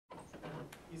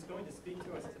going to speak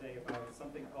to us today about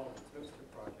something called the Toaster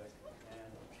Project.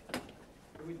 And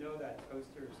who would know that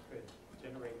toasters could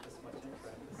generate this much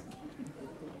interest?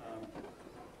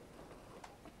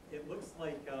 It looks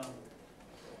like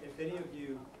if any of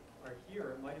you are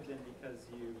here, it might have been because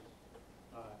you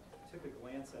took a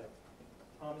glance at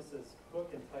Thomas's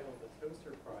book entitled The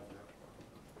Toaster Project.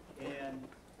 And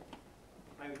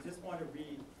I would just want to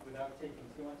read, without taking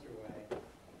too much away,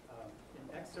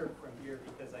 an excerpt from here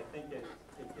because I think it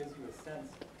gives you a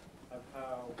sense of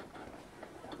how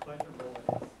pleasurable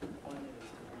and fun it is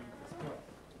to read this book.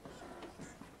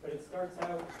 But it starts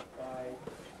out by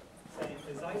saying,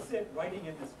 as I sit writing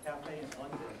in this cafe in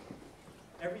London,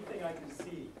 everything I can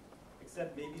see,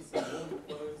 except maybe some woolen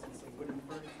clothes and some wooden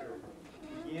furniture,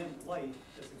 began life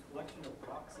as a collection of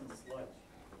rocks and sludge,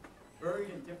 buried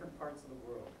in different parts of the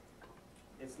world.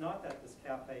 It's not that this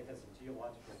cafe has a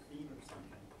geological theme or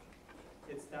something.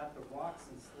 It's that the rocks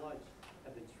and sludge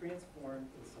have been transformed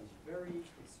in some very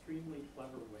extremely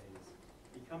clever ways,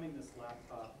 becoming this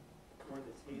laptop, or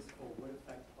the tasteful wood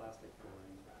effect plastic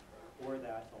flooring, or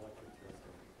that electric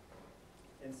toaster.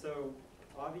 And so,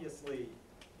 obviously,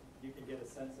 you can get a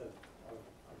sense of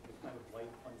the kind of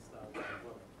light, fun style of the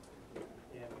book,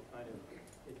 and the kind of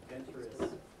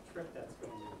adventurous trip that's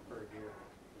going to occur here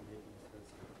in making a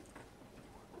toaster.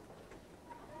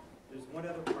 There's one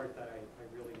other part that I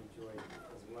really enjoyed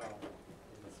as well,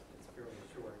 and it's fairly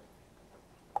short.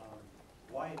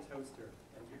 Why a toaster?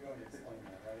 And you're going to explain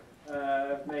that, right?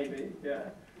 Maybe,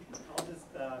 yeah. I'll just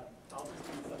do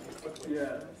something quickly.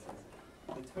 Yeah.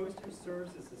 The toaster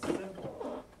serves as a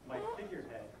symbol, my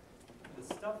figurehead, the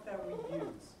stuff that we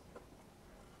use,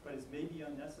 but is maybe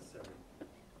unnecessary.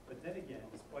 But then again,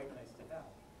 it's quite nice to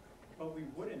have. But we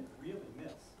wouldn't really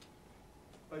miss.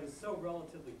 But it's so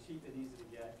relatively cheap and easy to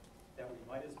get that we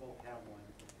might as well have one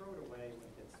and throw it away when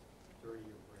it gets dirty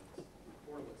or breaks,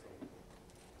 or looks old.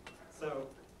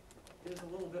 So there's a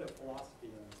little bit of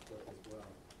philosophy in this book as well.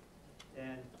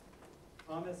 And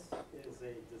Thomas is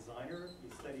a designer. He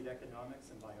studied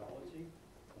economics and biology.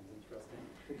 Sounds interesting.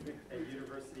 At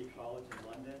University College in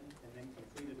London, and then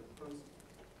completed a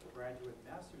postgraduate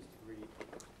master's degree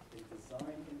in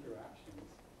design interactions.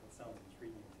 That sounds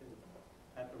intriguing too.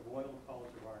 At the Royal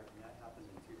College of Art, and that happened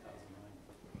in 2009.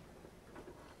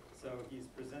 So he's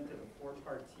presented a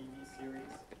 4-part TV series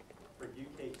for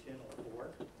UK Channel 4,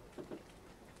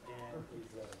 and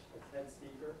he's a TED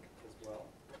speaker as well.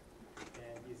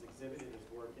 And he's exhibited his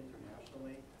work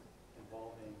internationally,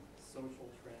 involving social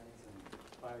trends and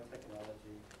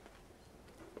biotechnology,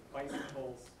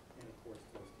 bicycles, and of course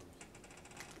toasters.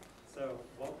 So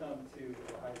welcome to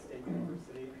Ohio State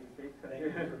University. Thank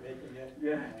you for making it.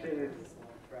 Yeah, cheers. This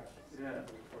long trek. Yeah.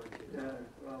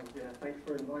 Well, yeah, thanks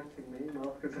for inviting me,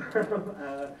 Mark, as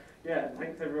well. Yeah,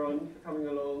 thanks everyone for coming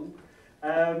along.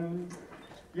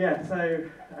 Yeah, so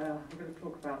I'm going to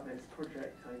talk about this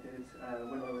project I did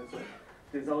when I was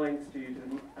a design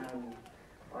student.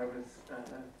 I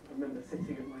remember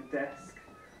sitting at my desk,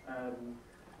 and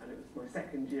it was my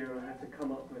second year. I had to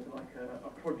come up with like a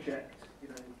project, you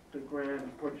know, the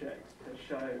grand project to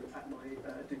show at my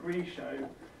degree show,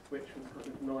 which was kind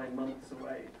of 9 months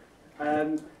away.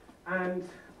 And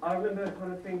I remember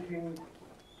kind of thinking,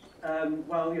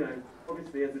 well, you know,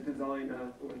 obviously as a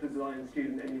designer, or a design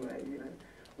student anyway, you know,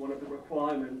 one of the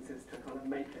requirements is to kind of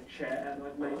make a chair, and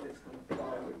I'd made this kind of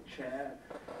plywood chair.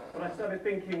 But I started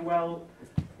thinking, well,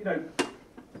 you know,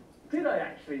 did I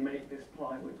actually make this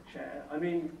plywood chair? I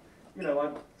mean, you know,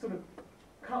 I sort of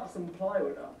cut some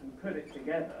plywood up and put it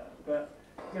together, but,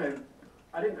 you know,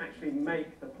 I didn't actually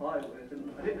make the plywood,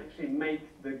 and I didn't actually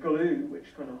make the glue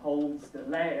which kind of holds the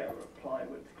layer of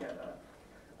plywood together.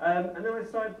 And then I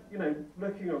started, you know,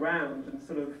 looking around and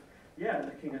sort of, yeah,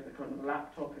 looking at the kind of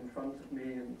laptop in front of me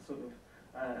and sort of,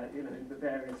 you know, the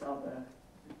various other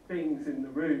things in the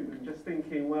room, and just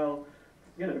thinking, well,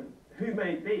 you know, who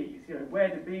made these? You know, where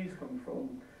did these come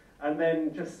from? And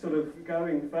then just sort of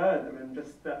going further, and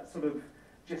just that sort of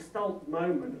gestalt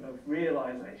moment of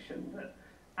realization that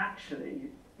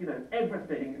actually, you know,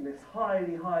 everything in this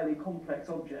highly, highly complex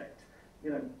object,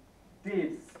 you know,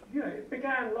 it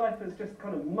began life as just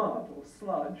kind of mud or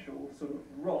sludge or sort of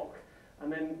rock,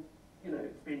 and then, you know,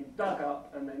 it's been dug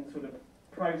up and then sort of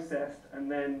processed,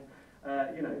 and then,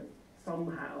 you know,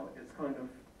 somehow it's kind of,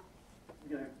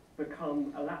 you know,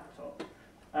 become a laptop.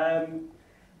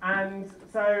 And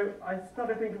so I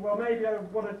started thinking, well, maybe I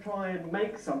want to try and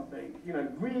make something, you know,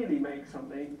 really make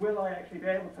something. Will I actually be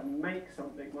able to make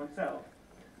something myself?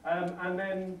 And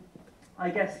then I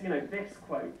guess, you know, this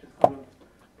quote just kind of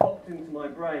popped into my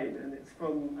brain, and it's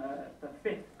from the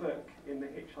 5th book in the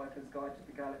Hitchhiker's Guide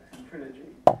to the Galaxy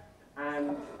trilogy.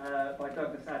 And by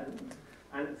Douglas Adams,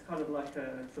 and it's kind of like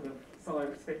a sort of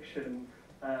science fiction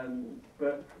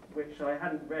book which I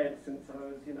hadn't read since I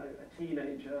was, a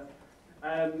teenager.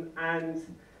 And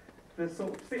the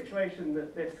sort of situation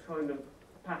that this kind of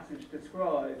passage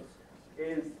describes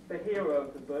is the hero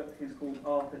of the book, who's called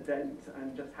Arthur Dent,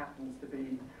 and just happens to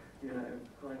be,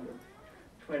 kind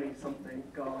of 20-something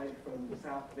guy from the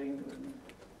south of England.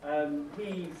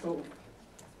 He sort of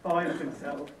finds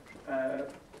himself,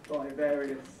 by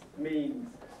various means,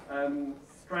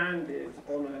 stranded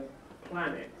on a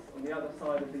planet on the other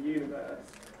side of the universe,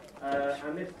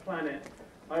 and this planet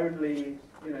only,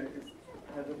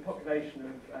 has a population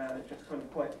of just kind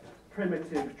of quite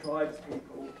primitive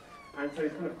tribespeople, and so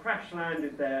he's kind of crash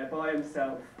landed there by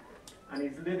himself, and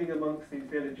he's living amongst these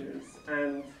villagers,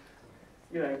 and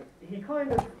he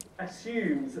kind of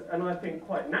assumes, and I think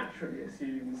quite naturally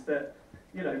assumes, that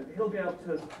he'll be able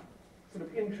to sort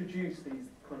of introduce these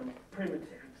kind of primitives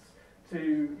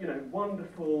to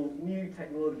wonderful new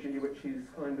technology which he's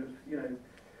kind of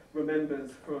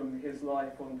remembers from his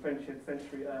life on 20th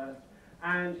century Earth,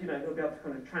 and he'll be able to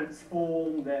kind of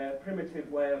transform their primitive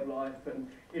way of life and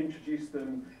introduce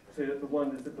them to the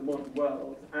wonders of the modern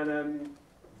world. And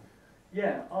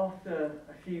after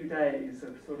a few days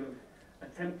of sort of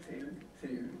attempting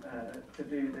to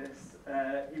do this,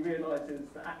 he realises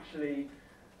that actually,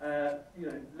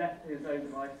 left to his own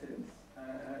devices,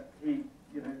 he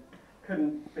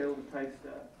couldn't build a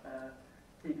toaster.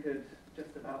 He could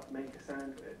just about make a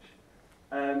sandwich.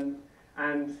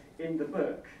 And in the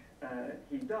book,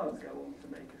 he does go on to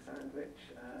make a sandwich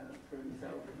for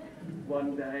himself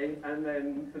one day, and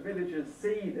then the villagers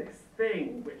see this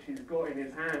thing which he's got in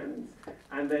his hands,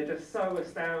 and they're just so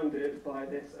astounded by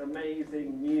this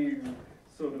amazing new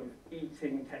sort of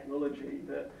eating technology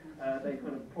that they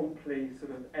kind of promptly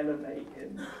sort of elevate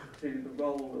him to the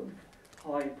role of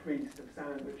high priest of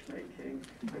sandwich making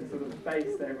and sort of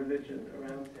base their religion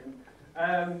around him.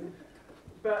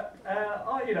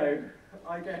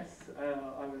 I guess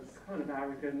I was kind of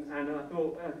arrogant, and I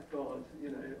thought, oh God,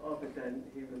 Arthur Dent,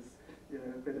 he was,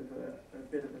 a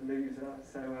bit of a loser.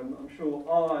 So I'm sure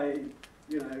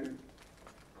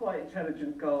quite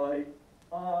intelligent guy,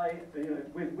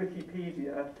 with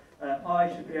Wikipedia, I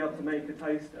should be able to make a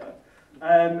toaster.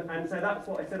 And so that's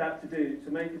what I set out to do,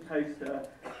 to make a toaster,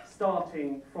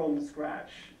 starting from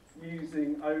scratch,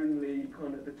 using only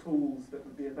kind of the tools that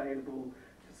would be available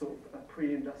to sort of a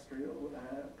pre-industrial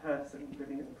person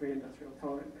living in a pre-industrial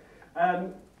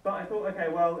time. But I thought, okay,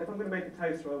 well, if I'm going to make a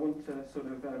toaster, I want to sort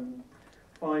of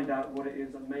find out what it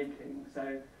is I'm making.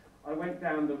 So I went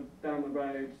down the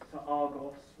road to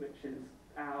Argos, which is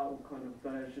our kind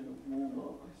of version of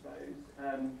Walmart, I suppose,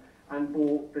 and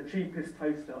bought the cheapest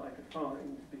toaster I could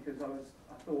find, because I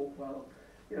thought, well,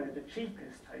 the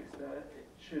cheapest toaster, it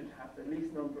should have the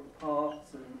least number of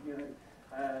parts,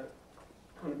 and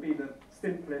kind of be the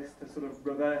simplest to sort of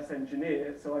reverse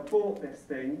engineer. So I bought this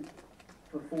thing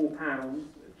for £4,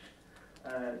 which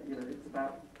it's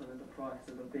about kind of the price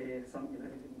of a beer, some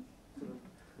in sort of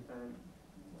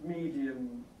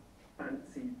medium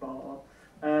fancy bar.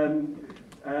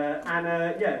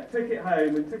 Took it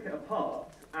home and took it apart,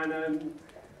 and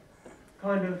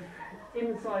kind of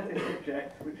inside this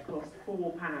object, which cost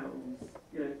 £4,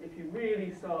 if you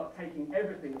really start taking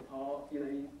everything apart,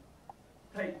 you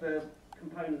take the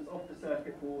components off the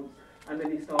circuit boards, and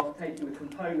then you start taking the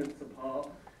components apart,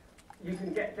 you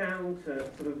can get down to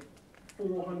sort of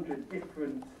 400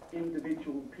 different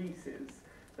individual pieces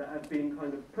that have been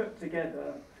kind of put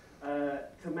together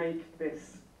to make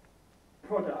this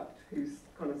product, whose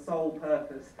kind of sole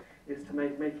purpose is to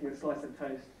making a slice of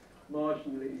toast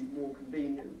marginally more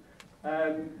convenient.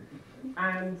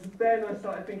 And then I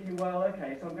started thinking, well,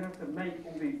 okay, so I'm going to have to make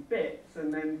all these bits,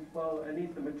 and then, well, I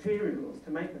need the materials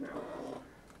to make them out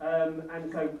of.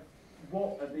 And so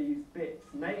what are these bits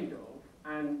made of?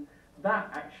 And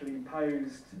that actually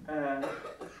posed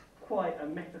quite a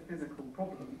metaphysical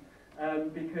problem,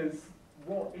 because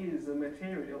what is a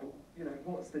material?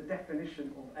 What's the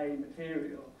definition of a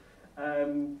material?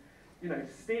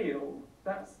 Steel,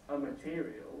 that's a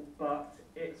material, but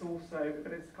it's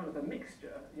kind of a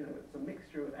mixture. It's a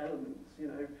mixture of elements.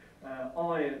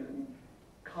 Iron and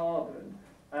carbon.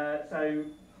 So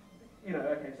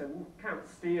we'll count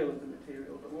steel as a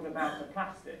material, but what about the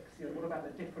plastics? What about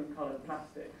the different coloured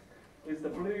plastics? Is the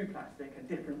blue plastic a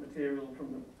different material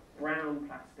from the brown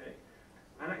plastic?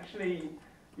 And actually,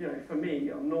 for me,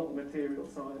 I'm not a material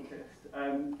scientist.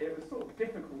 It was sort of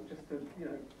difficult just to,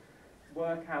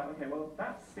 work out, okay, well,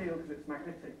 that's steel because it's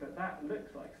magnetic, but that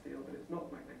looks like steel, but it's not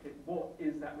magnetic. What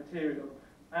is that material?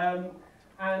 And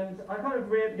I kind of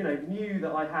knew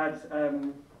that I had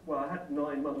well, I had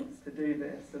 9 months to do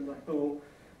this, and I thought,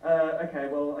 okay,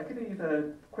 well, I could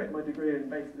either quit my degree and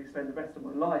basically spend the rest of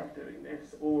my life doing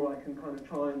this, or I can kind of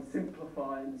try and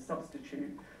simplify and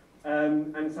substitute.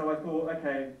 And so I thought,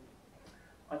 okay,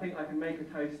 I think I can make a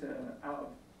toaster out of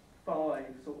 5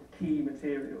 sort of key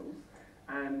materials.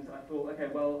 And I thought, okay,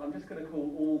 well, I'm just going to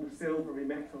call all the silvery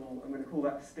metal, I'm going to call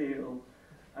that steel.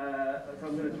 So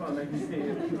I'm going to try and make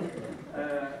steel.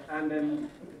 And then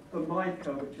the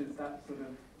mica, which is that sort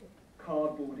of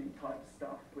cardboardy type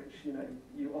stuff, which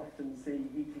you often see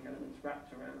heating elements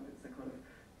wrapped around. It's a kind of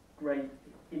great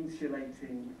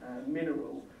insulating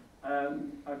mineral.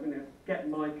 I'm going to get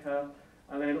mica,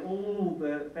 and then all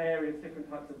the various different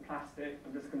types of plastic.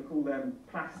 I'm just going to call them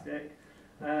plastic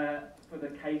for the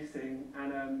casing,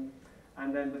 and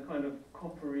then the kind of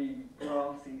coppery,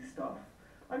 glassy stuff.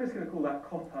 I'm just going to call that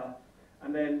copper.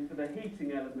 And then for the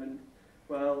heating element,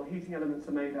 well, heating elements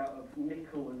are made out of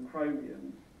nickel and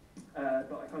chromium,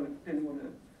 but I kind of didn't want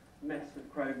to mess with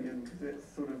chromium because it's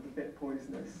sort of a bit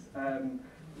poisonous.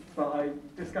 But I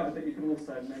discovered that you can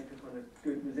also make a kind of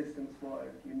good resistance wire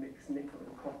if you mix nickel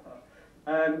and copper.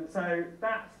 So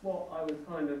that's what I was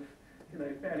kind of,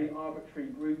 fairly arbitrary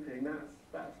grouping.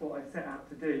 That's what I set out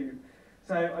to do.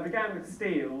 So I began with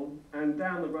steel, and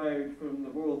down the road from the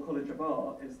Royal College of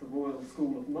Art is the Royal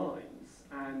School of Mines.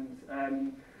 And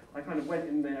I kind of went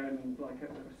in there, and like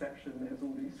at the reception, there's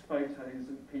all these photos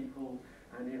of people,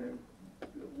 and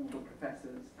all the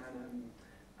professors, and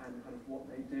kind of what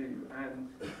they do. And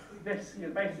this,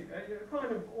 basically,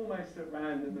 kind of almost at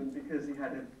random, and because he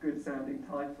had a good sounding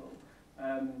title,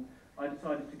 I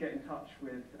decided to get in touch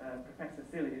with Professor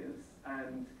Cilliers,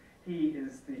 and he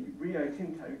is the Rio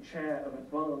Tinto Chair of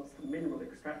Advanced Mineral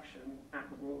Extraction at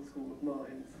the Royal School of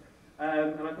Mines.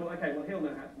 And I thought, okay, well, he'll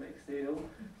know how to make steel.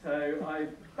 So I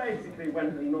basically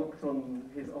went and knocked on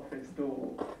his office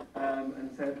door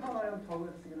and said, hi, I'm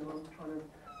Thomas,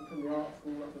 I'm from the art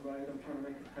school up the road, I'm trying to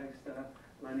make a toaster,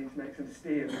 and I need to make some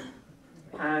steel.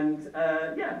 And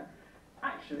yeah,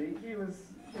 actually, he was,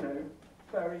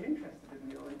 very interested in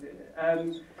the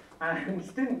idea.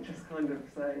 And didn't just kind of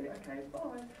say, okay,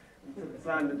 bye, and sort of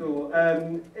slam the door.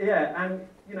 Yeah, and,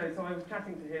 so I was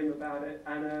chatting to him about it,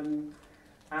 and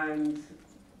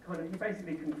kind of, he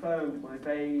basically confirmed my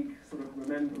vague sort of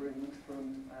rememberings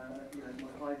from,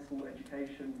 my high school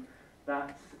education,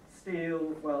 that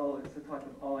steel, well, it's a type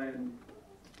of iron,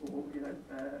 or,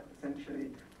 essentially,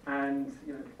 and,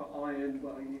 for iron,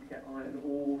 well, you need to get iron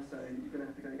ore, so you're going to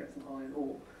have to go and get some iron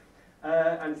ore.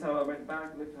 And so I went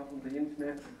back, looked up on the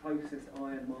internet, the closest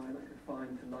iron mine I could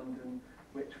find to London,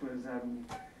 which was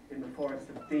in the Forest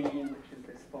of Dean, which is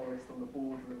this forest on the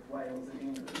border of Wales and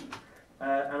England.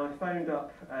 And I phoned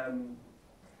up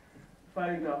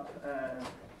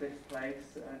this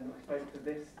place, and I spoke to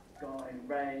this guy,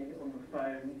 Ray, on the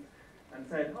phone, and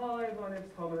said, hi, my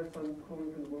name's Thomas, I'm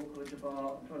calling from the Royal College of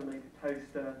Art, I'm trying to make a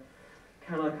toaster,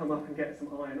 can I come up and get some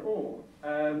iron ore?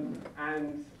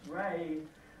 And Ray,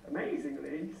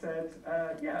 amazingly, said,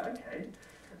 yeah, okay.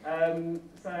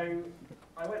 So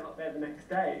I went up there the next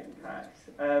day, in fact,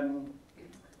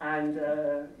 and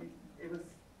it was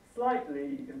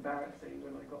slightly embarrassing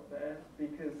when I got there,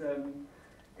 because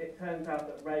it turns out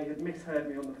that Ray had misheard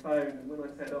me on the phone, and when I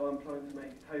said, oh, I'm trying to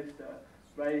make a toaster,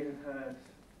 Ray had heard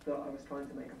that I was trying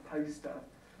to make a poster,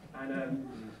 and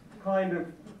kind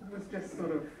of was just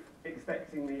sort of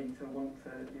expecting me to want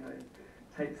to,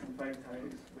 take some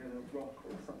photos with a rock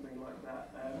or something like that.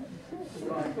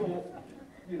 But I thought,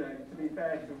 to be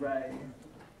fair to Ray,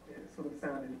 it sort of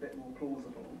sounded a bit more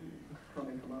plausible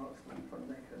coming from art school trying to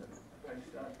make a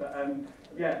poster. But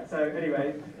yeah, so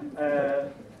anyway,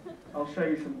 I'll show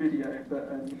you some video, but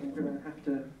I'm going to have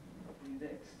to do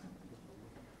this.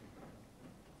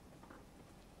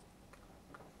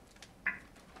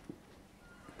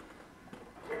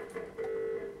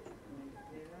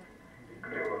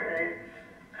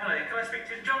 Hello, can I speak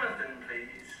to Jonathan,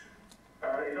 please?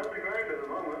 He's underground at the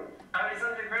moment. Oh, he's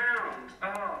underground.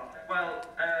 Oh, well,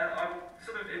 I'm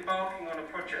sort of embarking on a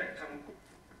project. I'm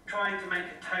trying to make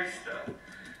a toaster,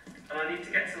 and I need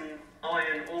to get some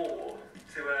iron ore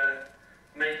to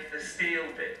make the steel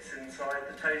bits inside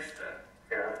the toaster.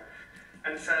 Yeah.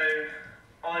 And so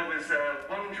I was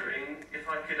wondering if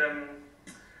I could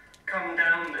come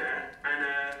down there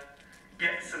and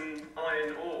get some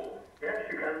iron ore. Yes,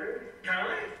 you can do. Can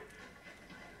I?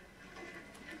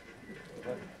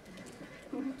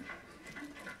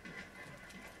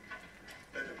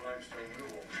 Bed of limestone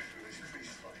will walk through this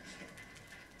crease limestone,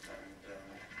 and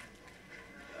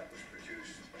that was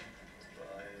produced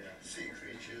by sea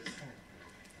creatures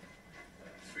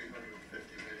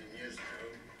 350 million years ago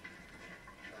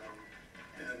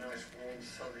in a nice warm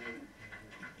sunny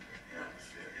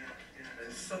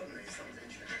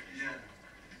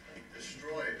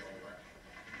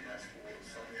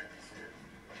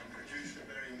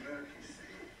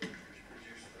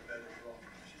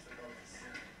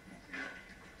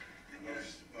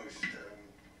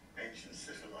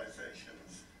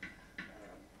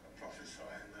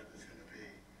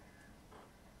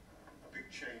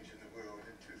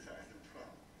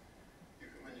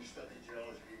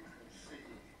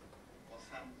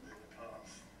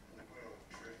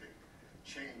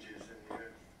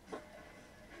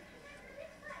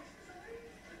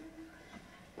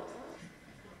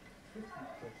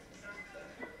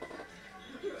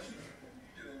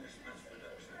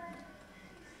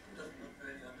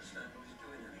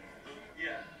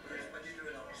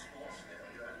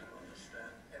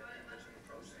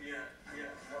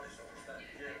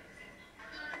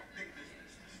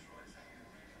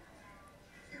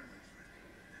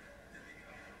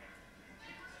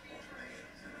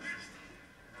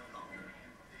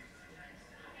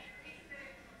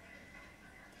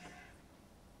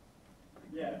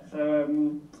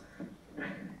So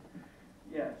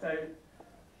yeah, so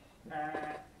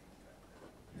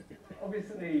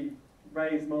obviously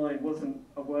Ray's mine wasn't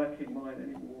a working mine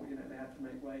anymore. You know, they had to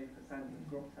make way for Sandy's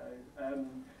Grotto.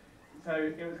 So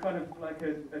it was kind of like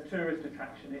a tourist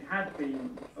attraction. It had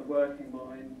been a working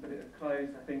mine, but it had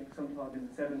closed, I think, sometime in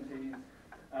the 70s.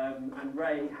 And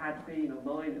Ray had been a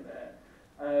miner there.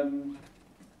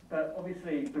 But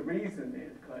obviously the reason it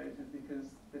had closed is because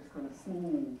this kind of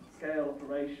small-scale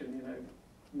operation, you know,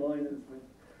 miners with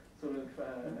sort of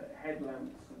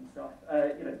headlamps and stuff,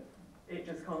 you know, it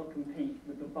just can't compete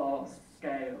with the vast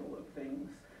scale of things,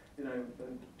 you know,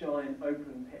 the giant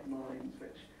open pit mines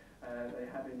which they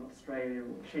have in Australia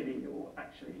or Chile or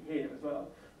actually here as well.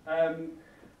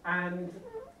 And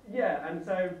yeah, and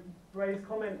so Ray's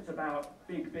comments about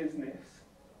big business,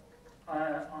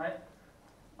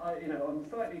 you know, I'm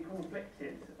slightly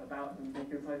conflicted about them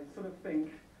because I sort of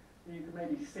think you can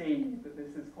maybe see that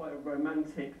this is quite a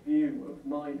romantic view of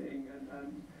mining,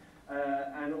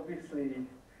 and obviously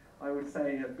I would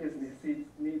say a business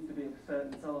needs to be of a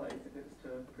certain size if it's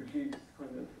to produce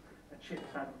kind of a chip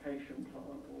fabrication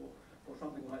plant or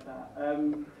something like that.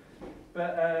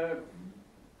 But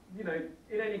you know,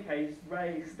 in any case,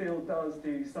 Ray still does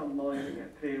do some mining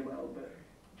at Clearwell, but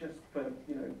just for,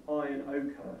 you know, iron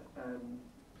ochre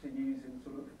to use in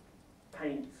sort of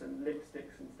paints and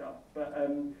lipsticks and stuff. But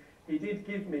he did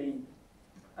give me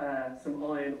some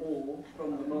iron ore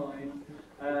from the mine,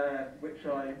 which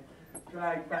I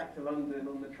dragged back to London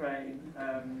on the train.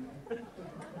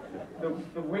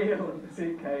 The wheel of the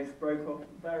suitcase broke off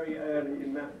very early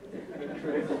in that particular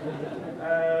trip.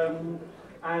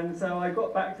 And so I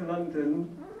got back to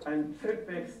London and took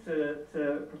this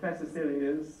to Professor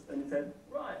Cilliers and said,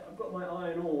 right, I've got my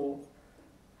iron ore,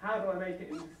 how do I make it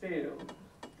into steel?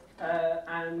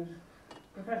 And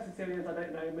Professor Cilliers, I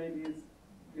don't know, maybe is,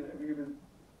 you know, he was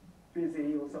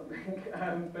busy or something,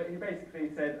 but he basically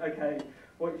said, okay,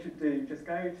 what you should do, just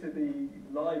go to the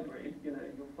library, you know,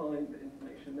 you'll find the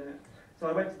information there. So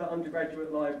I went to the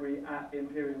undergraduate library at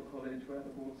Imperial College, where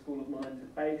the Royal School of Mines is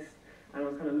based, and I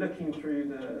was kind of looking through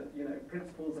the, you know,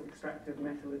 principles of extractive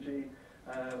metallurgy,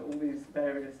 all these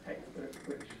various textbooks,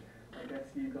 which I guess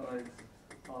you guys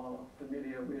are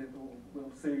familiar with or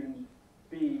will soon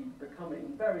be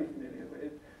becoming very familiar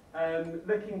with,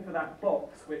 looking for that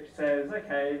box which says,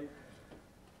 okay,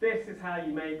 this is how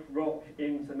you make rock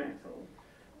into metal.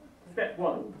 Step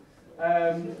one.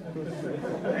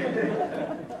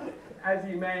 As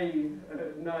you may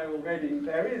know already,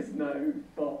 there is no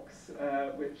box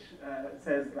which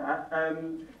says that,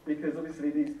 because obviously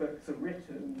these books are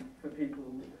written for people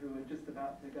who are just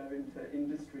about to go into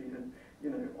industry and, you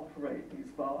know, operate these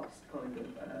vast kind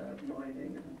of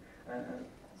mining and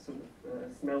sort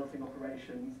of smelting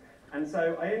operations. And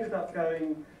so I ended up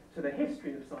going to the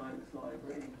History of Science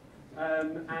library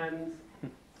and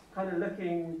kind of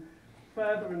looking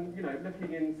further and, you know,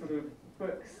 looking in sort of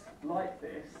books like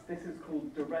this. This is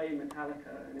called De Re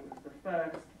Metallica, and it was the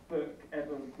first book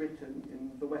ever written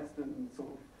in the Western sort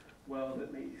of world,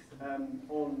 at least,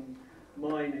 on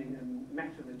mining and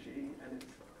metallurgy, and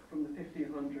it's from the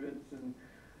 1500s, and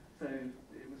so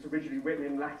it was originally written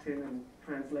in Latin and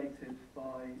translated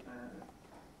by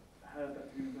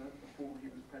Herbert Hoover before he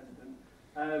was president.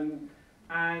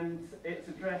 And it's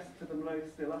addressed to the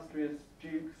most illustrious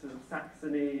dukes of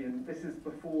Saxony, and this is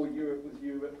before Europe was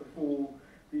Europe, before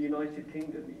the United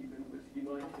Kingdom even was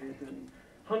united, and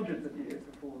hundreds of years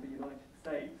before the United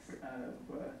States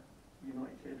were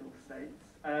united, or states.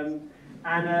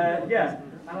 Yeah,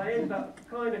 and I ended up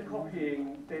kind of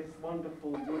copying this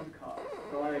wonderful woodcut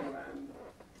diagram,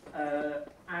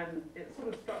 and it sort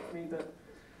of struck me that,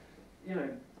 you know,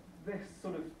 this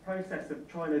sort of process of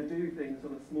trying to do things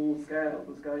on a small scale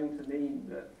was going to mean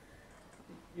that,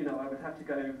 you know, I would have to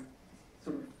go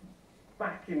sort of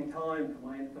back in time for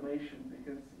my information,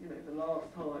 because, you know, the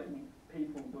last time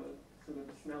people were sort of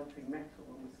smelting metal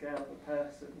on the scale of a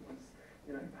person was,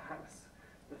 you know, perhaps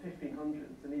the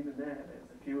 1500s, and even there's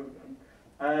a few of them.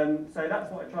 So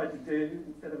that's what I tried to do.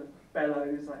 Instead of a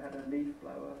bellows, I had a leaf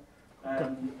blower.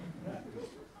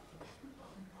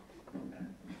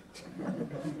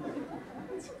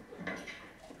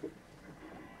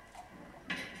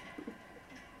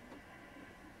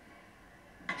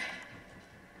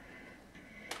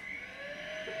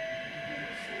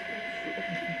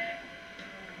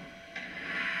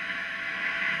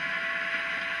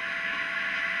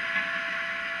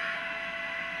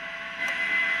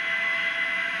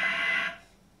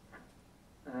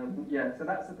 Yeah, so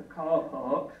that's at the car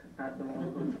park at the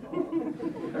Morgan Park.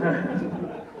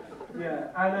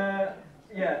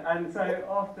 Yeah, and so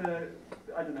after,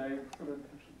 I don't know, sort of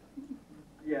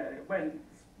yeah, it went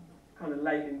kind of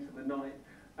late into the night.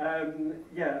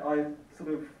 Yeah, I sort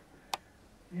of,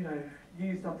 you know,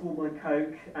 used up all my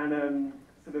coke and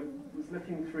sort of was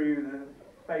looking through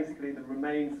basically the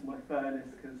remains of my furnace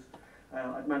because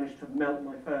I'd managed to melt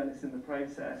my furnace in the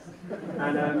process.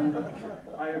 And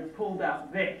I pulled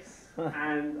out this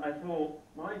and I thought,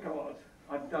 my God,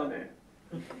 I've done it.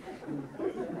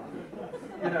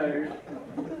 You know,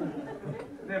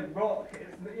 the rock,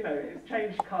 it's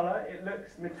changed colour, it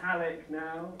looks metallic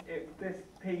now. This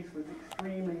piece was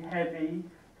extremely heavy,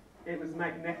 it was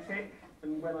magnetic,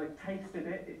 and when I tasted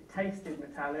it, it tasted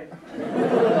metallic.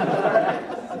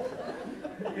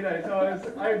 You know, so I was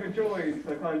overjoyed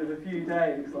for kind of a few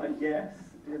days, like, yes,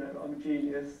 you know, I'm a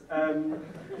genius.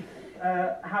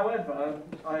 However,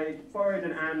 I borrowed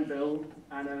an anvil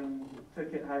and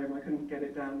took it home. I couldn't get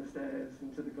it down the stairs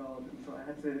into the garden, so I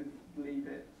had to leave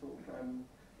it sort of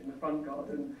in the front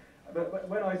garden. But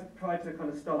when I tried to kind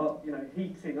of start, you know,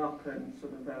 heating up and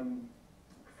sort of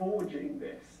forging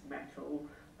this metal,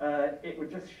 it would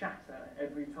just shatter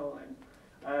every time.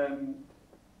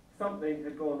 Something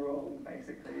had gone wrong,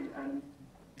 basically, and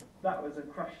that was a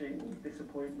crushing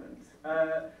disappointment.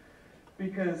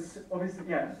 Because obviously,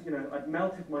 yes, you know, I'd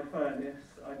melted my furnace,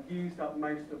 I'd used up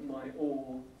most of my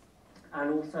ore,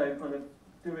 and also kind of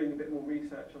doing a bit more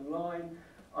research online,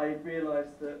 I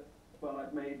realised that, well,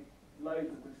 I'd made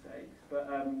loads of mistakes,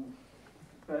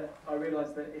 but I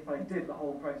realised that if I did the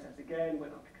whole process again,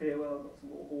 went up to Clearwell, got some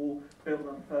more ore, built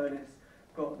another furnace,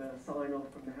 got the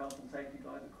sign-off from the health and safety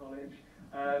guys at college,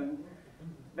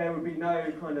 there would be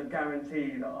no kind of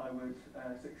guarantee that I would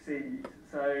succeed.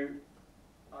 So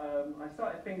I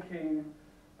started thinking,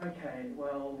 okay,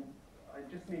 well, I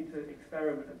just need to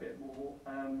experiment a bit more.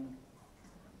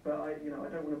 But I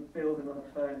don't want to build another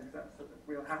furnace. That's a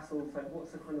real hassle. So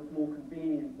what's the kind of more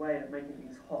convenient way of making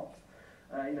things hot?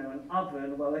 You know, an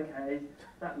oven. Well, okay,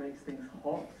 that makes things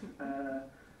hot.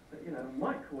 But you know,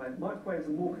 microwaves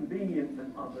are more convenient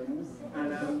than ovens.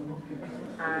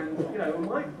 And you know, a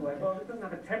microwave. Well, it doesn't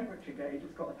have a temperature gauge.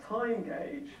 It's got a time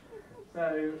gauge.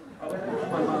 So I went over to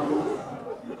my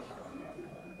mum's.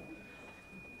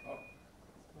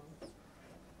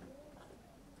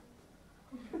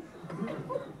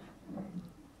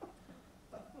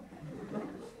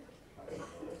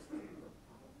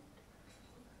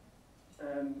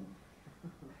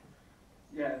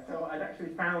 Yeah, so I'd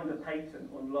actually found a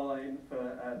patent online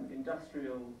for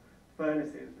industrial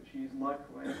furnaces which use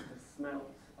microwaves to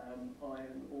smelt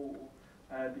iron ore,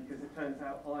 because it turns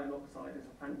out iron oxide is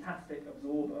a fantastic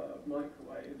absorber of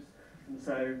microwaves, and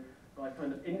so by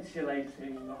kind of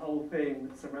insulating the whole thing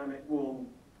with ceramic wool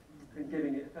and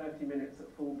giving it 30 minutes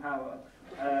at full power,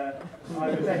 I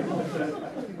was able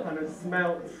to kind of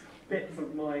smelt bits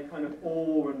of my kind of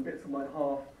ore and bits of my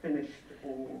half-finished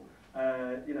ore,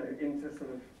 you know, into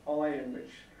sort of iron,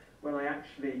 which when I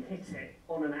actually hit it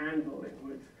on an anvil, it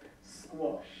would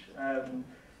squash.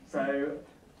 So,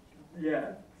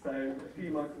 yeah, so a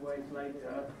few microwaves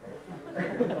later.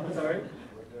 Sorry?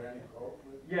 Was there any coke?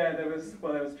 Yeah, there was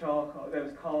charcoal, there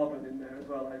was carbon in there as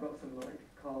well. I got some like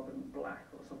carbon black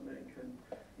or something, and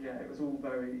yeah, it was all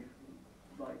very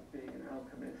like being an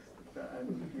alchemist. But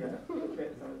yeah, the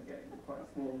bits I was getting were quite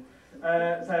small.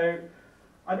 So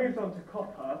I moved on to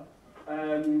copper,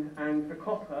 and for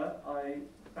copper I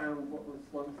found what was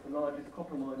once the largest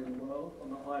copper mine in the world on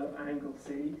the Isle of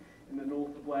Anglesey in the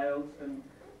north of Wales, and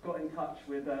got in touch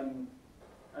with a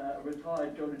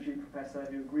retired geology professor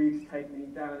who agreed to take me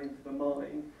down into the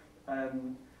mine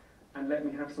and let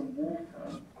me have some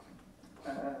water.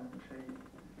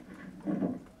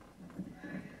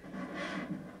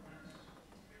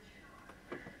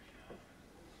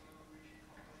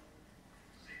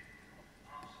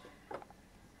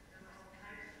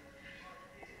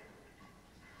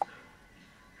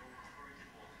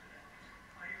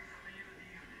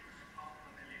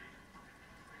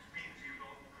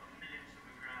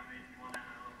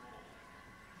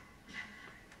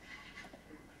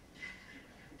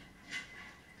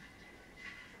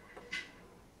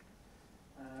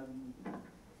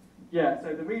 Yeah,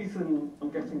 so the reason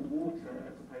I'm getting water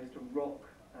as opposed to rock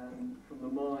from the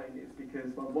mine is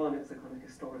because, well, one, it's a kind of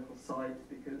historical site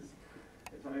because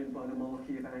it's owned by the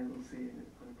Marquis of Anglesey, and it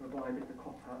kind of provided the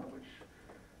copper which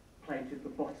plated the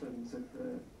bottoms of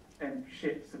the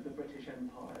ships of the British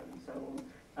Empire and so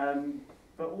on.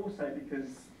 But also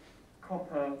because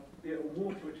copper,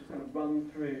 water which is going to run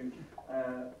through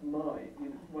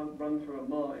run through a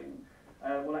mine,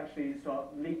 will actually start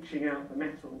leaching out the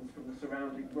metals from the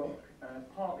surrounding rock,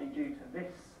 partly due to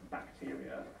this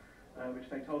bacteria, which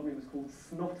they told me was called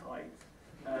snotite,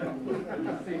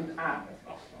 It seemed apt.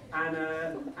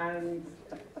 And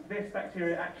this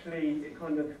bacteria actually, it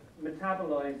kind of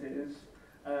metabolizes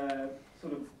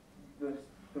sort of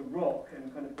the rock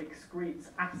and kind of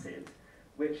excretes acid,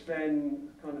 which then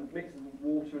kind of mixes with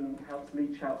water and helps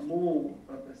leach out more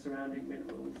of the surrounding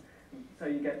minerals. So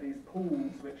you get these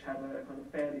pools which have a kind of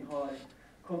fairly high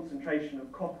concentration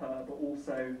of copper, but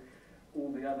also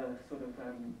all the other sort of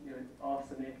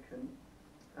arsenic and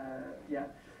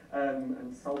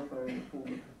and sulfur in the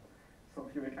form of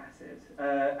sulfuric acid.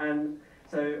 And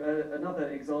so another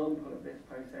example of this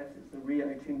process is the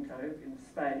Rio Tinto in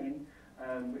Spain,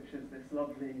 which is this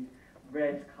lovely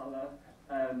red colour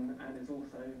and is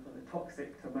also kind of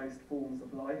toxic to most forms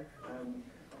of life,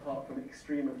 apart from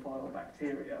extremophile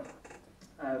bacteria.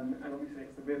 And obviously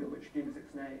it's the river which gives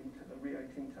its name to the Rio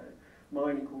Tinto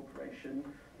Mining Corporation.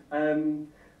 And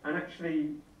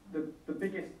actually, the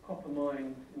biggest copper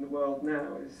mine in the world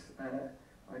now is,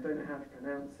 I don't know how to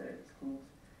pronounce it, it's called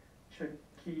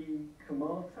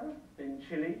Chuquicamata in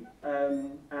Chile.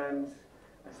 And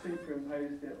I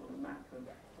superimposed it on a map of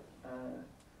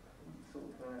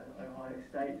Ohio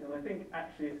State. And I think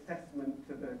actually it's testament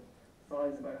to the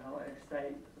size of Ohio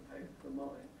State as opposed to the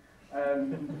mine.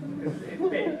 It's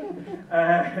big.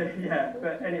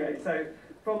 But anyway, so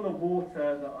from the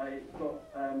water that I got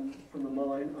from the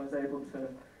mine, I was able to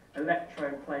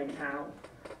electroplate out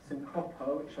some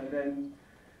copper, which I then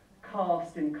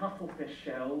cast in cuttlefish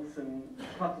shells, and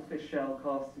cuttlefish shell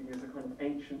casting is a kind of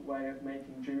ancient way of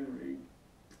making jewellery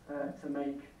to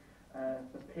make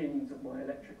the pins of my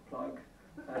electric plug,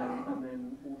 and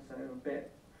then also a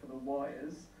bit for the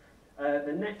wires.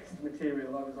 The next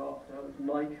material I was after was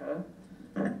mica.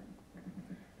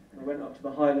 I went up to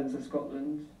the Highlands of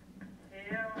Scotland.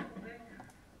 Here, I think.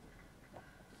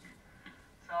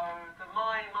 So the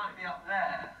mine might be up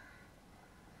there.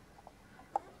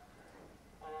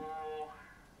 Or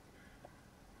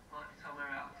might be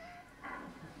somewhere else.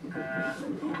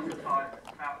 What's the time?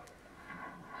 About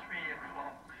 3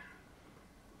 o'clock.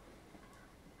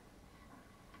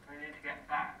 We need to get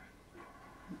back.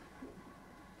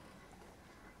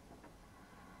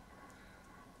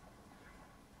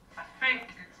 I think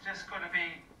it's just got to be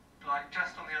like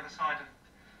just on the other side of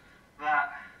that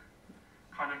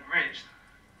kind of ridge,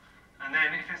 and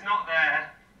then if it's not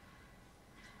there,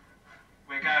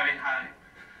 we're going home.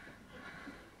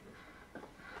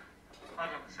 Hold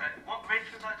on a sec. What ridge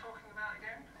was I talking about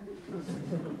again?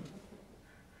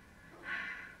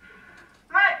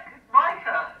 Look, it's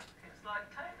mica. It's like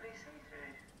totally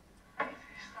see-through.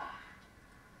 See stuff.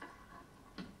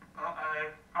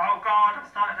 Uh-oh. Oh God, I've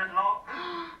started a lock.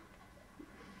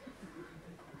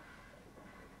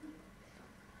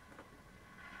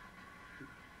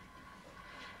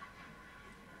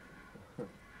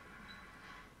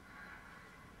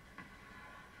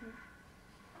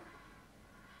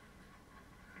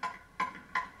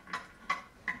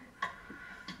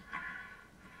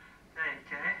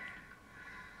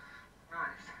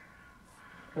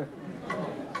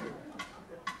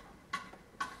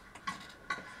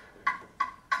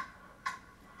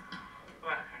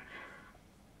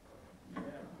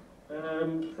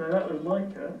 So that was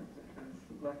mica, which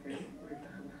was lucky.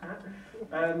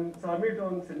 So I moved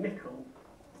on to nickel,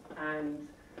 and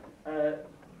I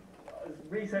was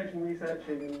researching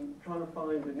and trying to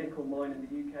find a nickel mine in the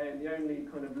UK, and the only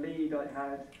kind of lead I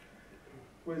had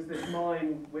was this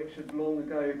mine which had long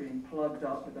ago been plugged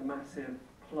up with a massive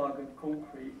plug of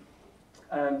concrete.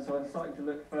 So I was starting to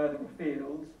look further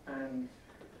afield, and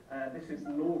this is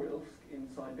Norilsk in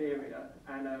Siberia,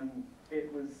 and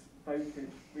it was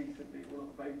voted recently, well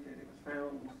not voted, it was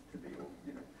found to be,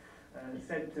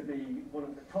 said to be one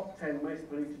of the top 10 most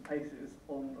polluted places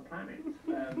on the planet.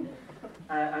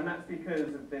 And that's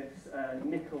because of this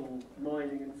nickel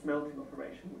mining and smelting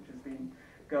operation, which has been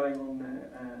going on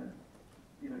there,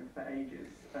 for ages.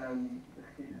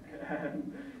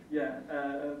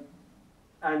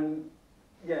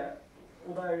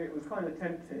 Although it was kind of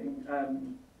tempting,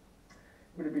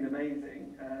 would have been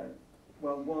amazing.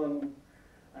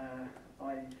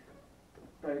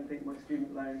 I don't think my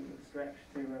student loan would stretch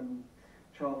to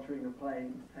chartering a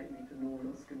plane to take me to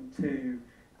Norilsk, and 2,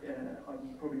 I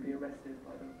would probably be arrested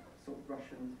by the sort of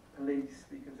Russian police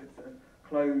because it's a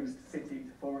closed city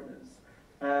to foreigners.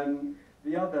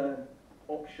 The other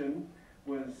option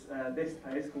was this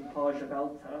place called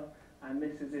Harjavalta, and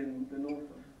this is in the north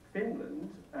of Finland,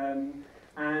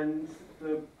 and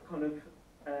the kind of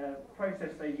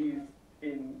process they used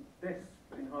in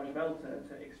Harjavalta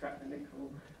to extract the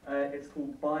nickel, it's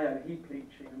called bio-heap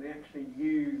leaching, and they actually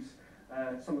use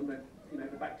some of the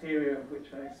the bacteria which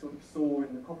I sort of saw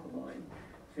in the copper mine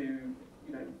to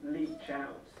leach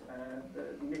out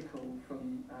the nickel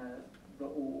from the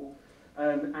ore.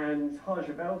 And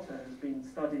Harjavelta has been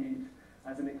studied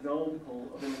as an example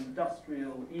of an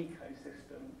industrial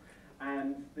ecosystem,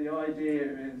 and the idea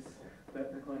is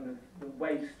that the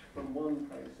waste from one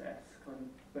process kind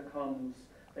of becomes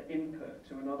the input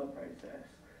to another process,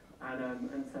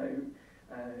 and so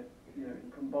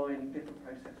in combining different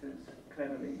processes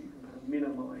cleverly, you can kind of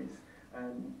minimise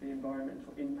the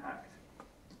environmental impact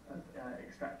of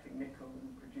extracting nickel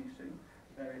and producing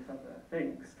various other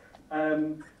things.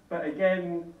 But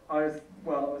again, I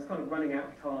was kind of running out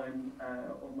of time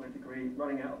on my degree,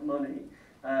 running out of money.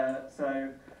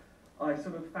 So I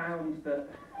sort of found that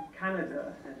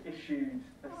Canada had issued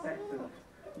a set of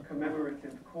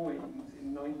commemorative coins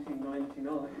in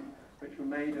 1999, which were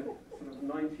made of sort of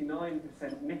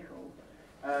 99% nickel,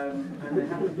 and there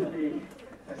happened to be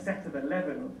a set of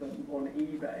 11 of them on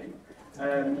eBay.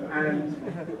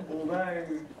 And although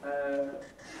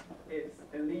it's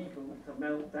illegal to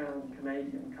melt down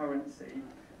Canadian currency,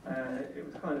 it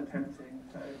was kind of tempting.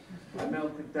 So I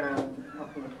melted down a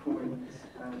couple of coins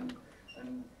and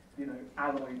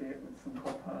alloyed it with some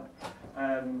copper,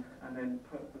 and then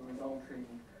put the resulting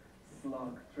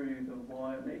slug through the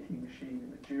wire making machine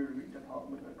in the jewellery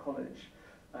department at college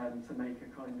to make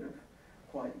a kind of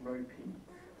quite ropey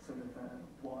sort of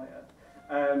wire,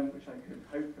 which I could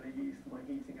hopefully use for my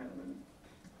heating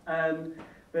element.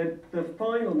 The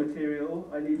final material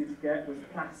I needed to get was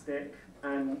plastic,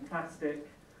 and plastic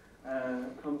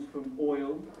comes from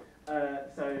oil.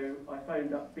 So I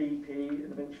phoned up BP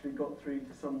and eventually got through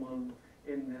to someone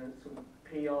in the sort of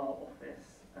PR office,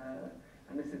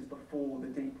 and this is before the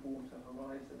Deepwater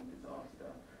Horizon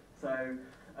disaster. So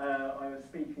I was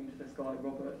speaking to this guy,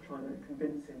 Robert, trying to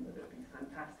convince him that it would be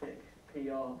fantastic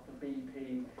PR for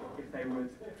BP if they would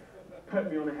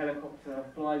put me on a helicopter,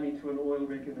 fly me to an oil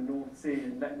rig in the North Sea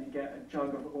and let me get a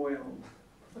jug of oil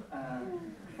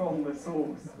from the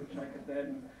source, which I could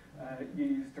then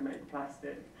use to make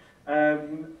plastic.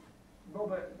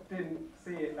 Robert didn't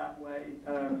see it that way,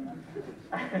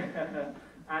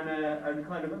 and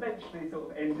kind of eventually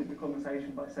sort of ended the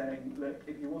conversation by saying, look,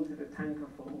 if you wanted a tanker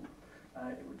full,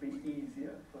 it would be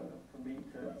easier for me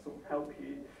to sort of help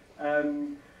you.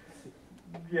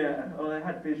 Yeah, well, I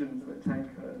had visions of a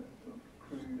tanker of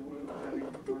crude oil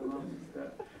going to my mum's,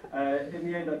 but in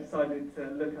the end I decided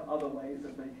to look at other ways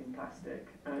of making plastic,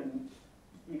 and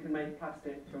you can make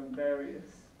plastic from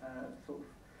various sort of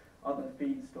other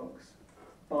feedstocks,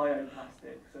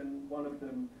 bioplastics, and one of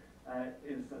them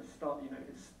is a start.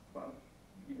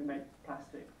 You can make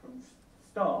plastic from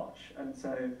starch, and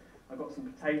so I got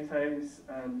some potatoes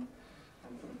and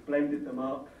sort of blended them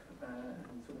up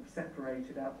and sort of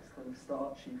separated out this kind of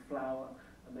starchy flour,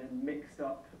 and then mixed it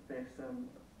up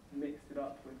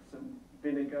with some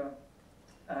vinegar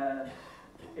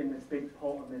in this big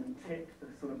pot, and then tipped the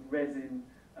sort of resin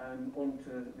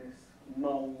onto this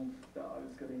mould that I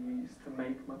was going to use to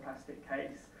make my plastic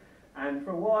case. And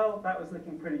for a while that was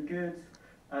looking pretty good,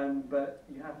 but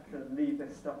you have to leave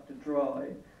this stuff to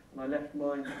dry, and I left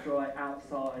mine to dry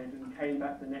outside and came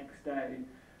back the next day,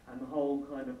 and the whole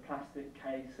kind of plastic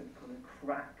case had kind of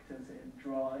cracked as it had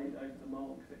dried over the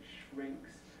mould because it shrinks,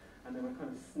 and there were kind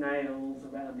of snails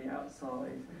around the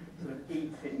outside sort of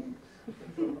eating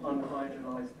sort of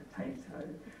unhydrolyzed potato.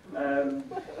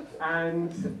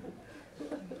 And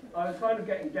I was kind of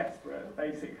getting desperate,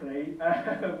 basically,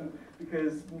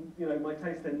 because my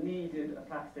toaster needed a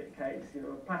plastic case, a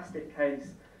plastic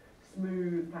case,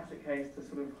 smooth plastic case to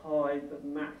sort of hide the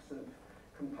mass of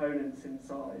components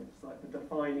inside. It's like the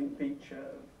defining feature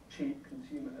of cheap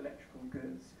consumer electrical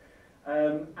goods.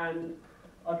 And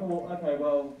I thought, okay,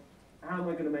 well, how am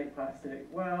I going to make plastic?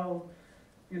 Well,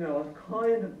 I've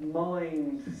kind of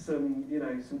mined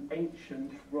some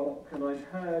ancient rock, and I've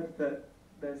heard that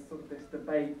there's sort of this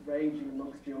debate raging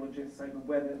amongst geologists over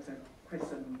whether to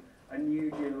christen a new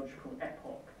geological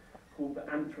epoch called the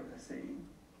Anthropocene.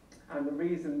 And the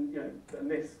reason, that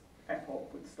this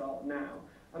epoch would start now,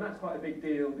 and that's quite a big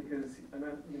deal because,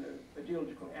 a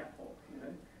geological epoch,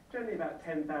 generally about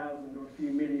 10,000 or a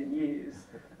few million years.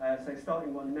 So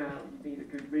starting one now, you need a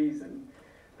good reason.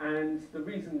 And the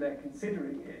reason they're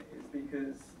considering it is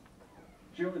because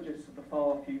geologists of the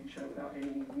far future, without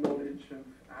any knowledge of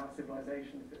our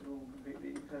civilization, if it all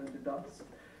completely turned to dust,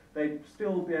 they'd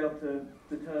still be able to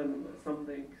determine that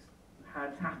something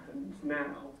had happened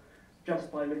now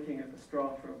just by looking at the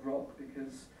strata of rock,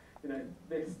 because the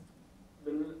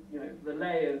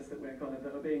layers that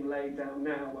that are being laid down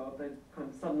now, well, they've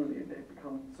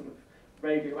become sort of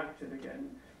radioactive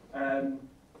again.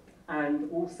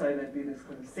 And also there'd be this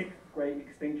kind of sixth great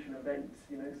extinction event,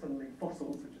 you know, suddenly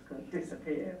fossils would just kind of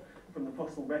disappear from the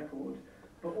fossil record.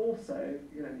 But also,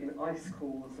 you know, in ice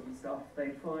cores and stuff, they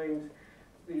find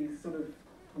these sort of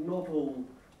novel,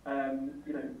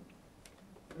 you know,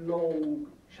 long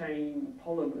chain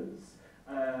polymers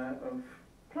of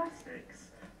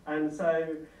plastics. And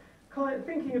so, kind of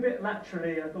thinking a bit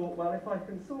laterally, I thought, well, if I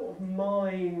can sort of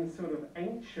mine sort of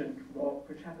ancient rock,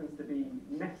 which happens to be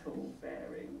metal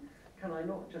bearing, can I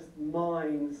not just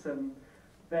mine some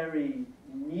very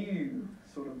new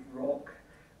sort of rock,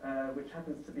 which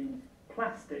happens to be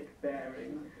plastic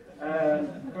bearing,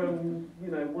 from,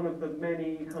 you know, one of the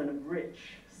many kind of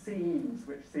rich seams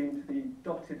which seem to be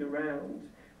dotted around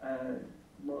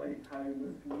my home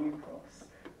of New Cross,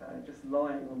 just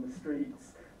lying on the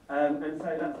streets. And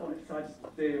so that's what I decided to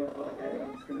do. I thought, okay,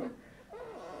 I'm just going to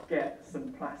get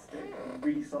some plastic and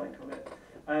recycle it.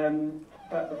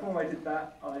 But before I did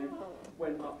that, I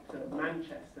went up to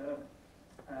Manchester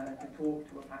to talk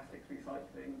to a plastics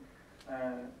recycling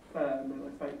firm, and I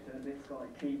spoke to this guy,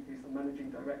 Keith, who's the managing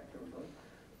director of a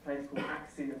place called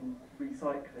Axiom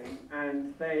Recycling,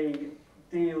 and they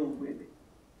deal with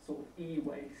sort of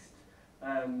e-waste,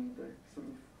 the sort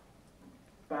of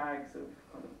bags of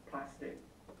kind of plastic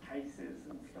cases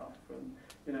and stuff, and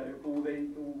you know, all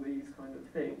these kind of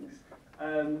things.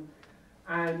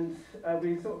 And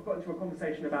we sort of got into a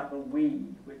conversation about the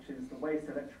WEED, which is the Waste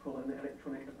Electrical and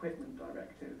Electronic Equipment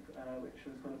Directive, which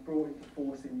was kind of brought into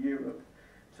force in Europe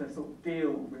to sort of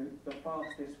deal with the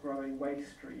fastest growing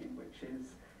waste stream, which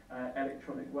is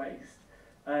electronic waste.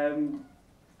 And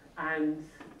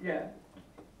yeah,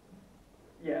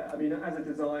 I mean, as a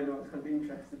designer, I was kind of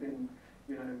interested in,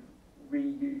 you know,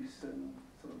 reuse and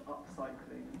sort of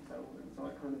upcycling and so on. And so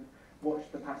I kind of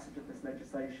watched the passage of this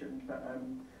legislation, but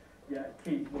yeah,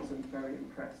 Keith wasn't very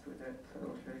impressed with it, so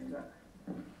I'll show you that.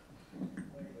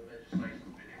 The legislation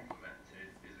that's been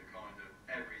implemented is a kind of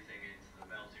everything into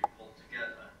the melting pot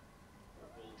together.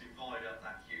 Will divide up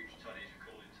that huge tonnage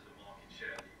according to the market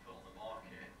share that you put on the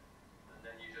market, and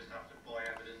then you just have to buy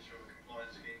evidence from a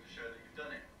compliance scheme to show that you've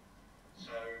done it.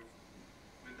 So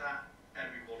with that,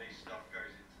 everybody's stuff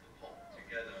goes into the pot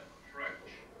together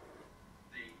approach.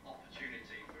 The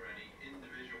opportunity for any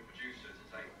individual producer to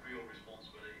take real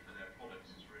responsibility for their products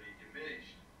is really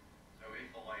diminished. So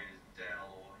if I, as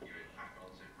Dell or Hewlett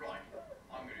Packard, said, right,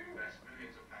 I'm going to invest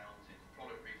millions of pounds into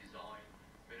product redesign,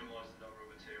 minimise the number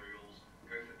of materials,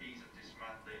 go for ease of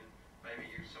dismantling, maybe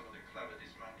use some of the clever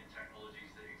dismantling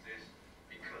technologies that exist,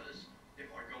 because if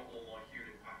I got all my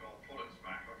Hewlett Packard products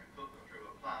back, I could put them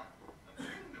through a plant and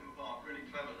pick them apart really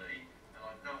cleverly, and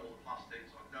I'd know all the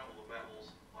plastics, I'd know all the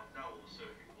metals, I'd know all the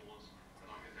circuit boards,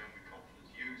 and I could then with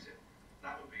confidence use it.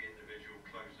 That would be individual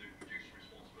closed-loop producer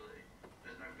responsibility.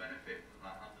 There's no benefit from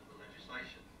that under the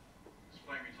legislation. Does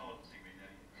flame retardancy mean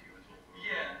anything to you at all?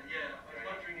 Yeah. I was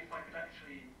wondering if I could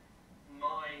actually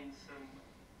mine some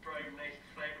brominated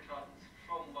flame retardants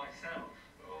from myself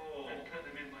and put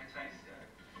them in my toaster.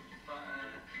 But,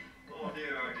 Oh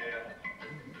dear, oh dear.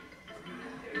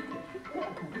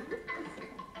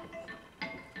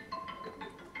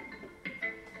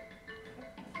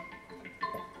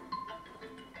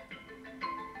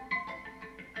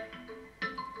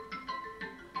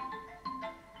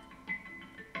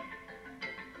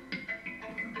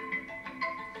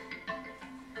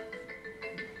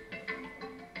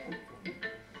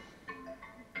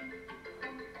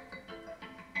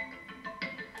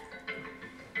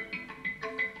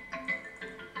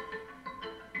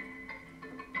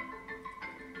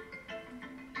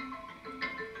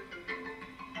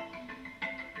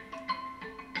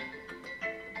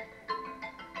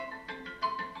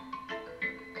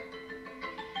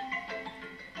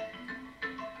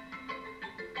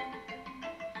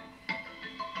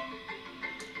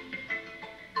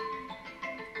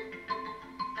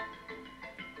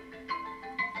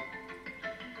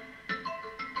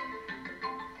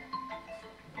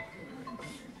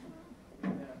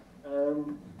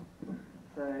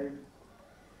 So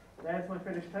there's my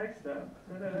finished toaster.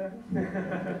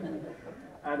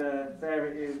 And there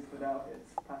it is without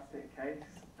its plastic case,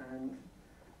 and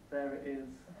there it is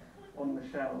on the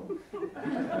shelf.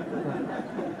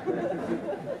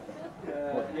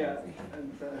 Yeah,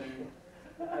 and so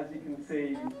as you can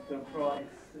see, the price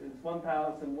is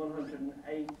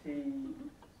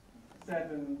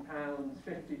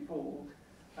 £1,187.54.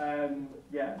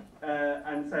 Yeah,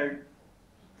 and so.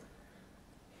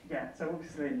 Yeah, so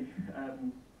obviously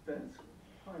there's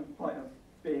quite a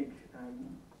big,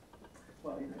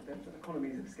 well, you know, there's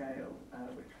economies of scale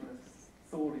which was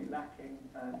sorely lacking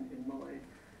in my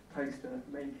toaster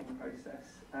making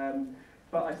process.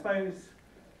 But I suppose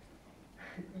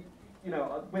you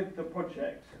know, with the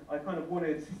project, I kind of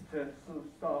wanted to sort of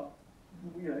start,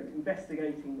 you know,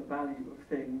 investigating the value of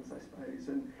things, I suppose,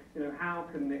 and, you know, how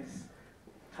can this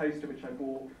toaster, which I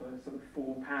bought for sort of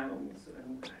 £4,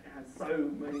 and it has so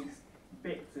many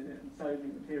bits in it and so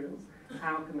many materials,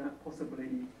 how can that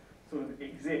possibly sort of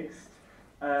exist?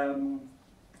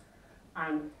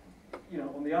 And, you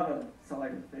know, on the other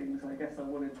side of things, I guess I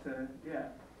wanted to, yeah,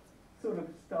 sort of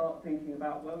start thinking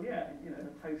about, well, yeah, you know,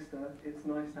 a toaster, it's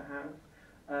nice to have,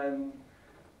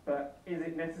 but is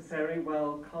it necessary?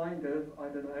 Well, kind of, I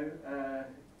don't know,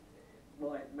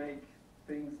 might make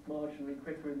things marginally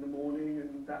quicker in the morning,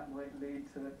 and that might lead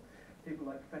to people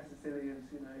like Professor Cilliers,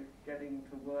 you know, getting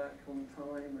to work on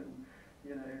time, and,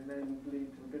 you know, then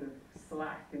lead to a bit of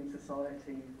slack in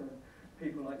society for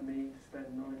people like me to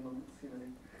spend 9 months, you know,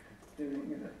 doing,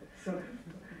 you know, sort of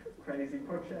crazy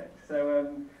project.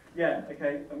 So, yeah,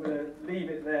 okay, I'm going to leave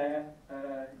it there.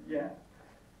 Yeah.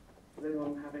 Does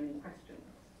anyone have any questions?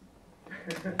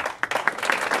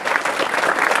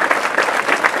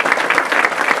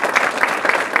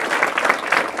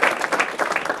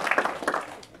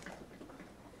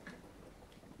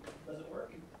 Does it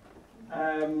work?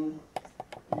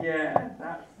 Yeah,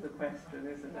 that's the question,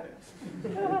 isn't it?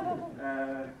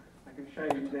 I can show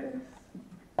you this.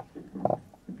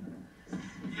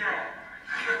 Yeah.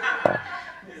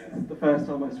 This is the first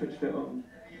time I switched it on.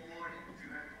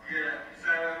 Yeah,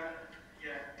 so,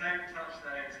 yeah, don't touch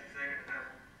those because they're going to have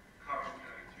current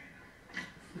going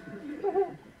through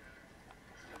them.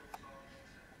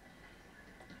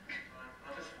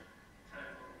 I'll just turn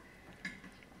it on.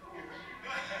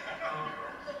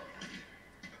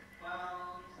 Well,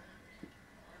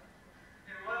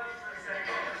 it works for a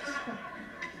second.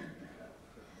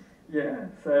 Yeah,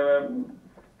 so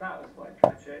that was quite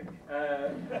tragic.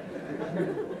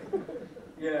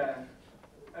 Yeah,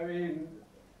 I mean,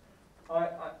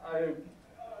 I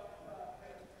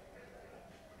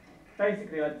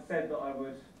basically I'd said that I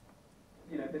would,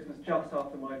 you know, this was just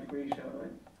after my degree show, and I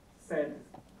said,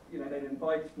 you know, they'd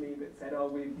invited me but said, oh,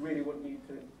 we really want you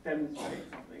to demonstrate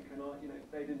something, and you know,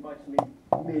 they'd invited me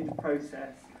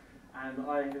mid-process, and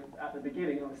at the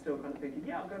beginning I was still kind of thinking,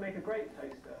 yeah, I'm going to make a great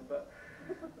toaster, but,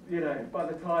 you know, by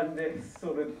the time this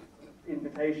sort of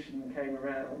invitation came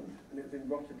around, and it was in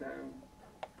Rotterdam,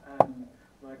 and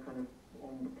I kind of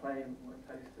on the plane with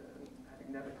my toaster, and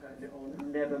having never turned it on,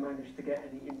 and never managed to get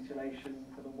any insulation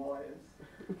for the wires.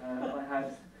 I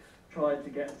had tried to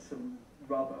get some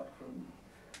rubber from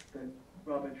the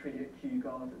rubber tree at Kew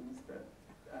Gardens, but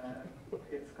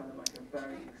it's kind of like a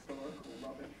very historical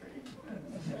rubber tree.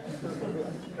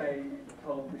 They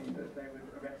told me that they would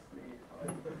arrest me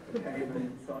if I came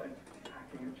and started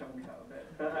hacking a chunk out of it.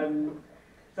 But,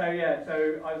 so yeah,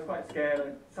 so I was quite scared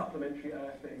of supplementary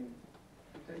earthing.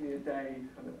 It took me a day to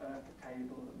kind of earth the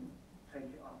table and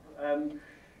take it up.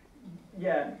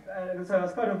 Yeah, so I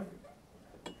was kind of,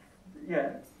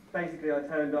 yeah, basically I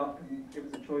turned up and it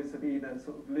was a choice of either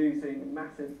sort of losing a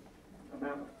massive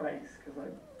amount of face, because I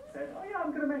said, oh yeah,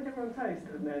 I'm going to make everyone toast,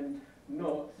 and then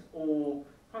not, or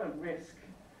kind of risk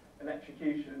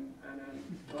electrocution, and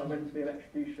so I went to the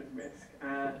electrocution risk.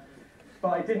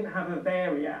 But I didn't have a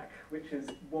variac, which is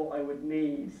what I would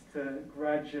need to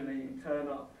gradually turn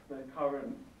up the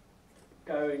current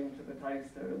going to the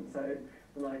toaster, and so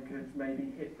that I could maybe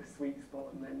hit the sweet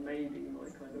spot, and then maybe my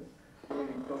kind of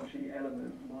really dodgy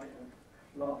element might have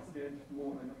lasted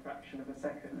more than a fraction of a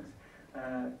second.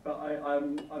 But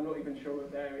I'm not even sure a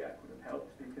variac would have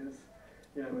helped, because,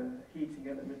 you know, a heating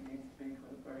element needs to be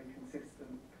kind of very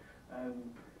consistent,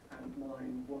 and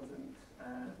mine wasn't.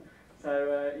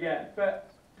 Yeah,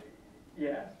 but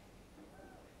yeah,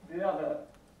 the other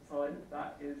side of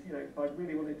that is, you know, if I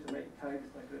really wanted to make toast,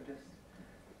 I could have just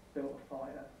built a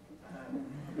fire.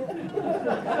 Did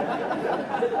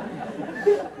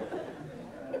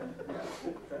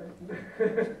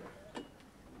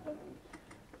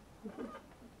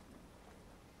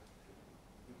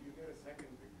you get a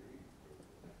second degree?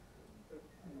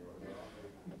 Or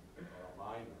a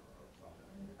minor or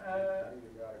something? You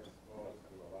got exposed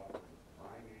to a lot of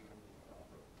mining,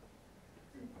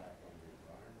 impact on the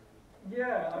environment.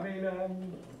 Yeah, I mean,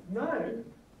 no.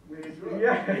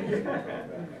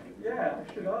 Yeah,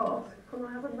 I should ask. Can I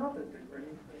have another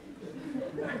degree?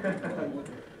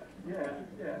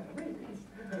 yeah, maybe.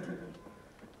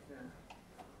 Yeah.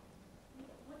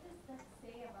 What does that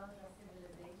say about our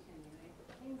civilization? You know, if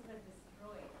things are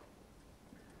destroyed,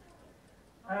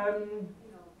 how do you, you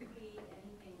know, create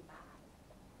anything back?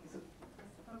 Just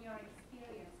from your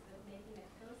experience with making a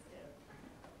toaster,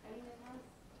 I mean, it has,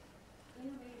 in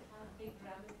a way, it has big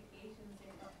ramifications.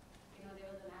 If, you know,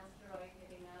 there was an asteroid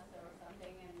hitting us or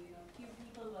something, and, you know, few people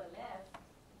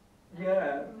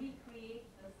Yeah. recreate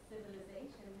the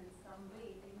civilization in some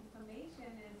way. The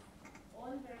information is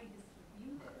all very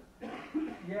distributed.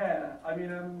 Yeah, I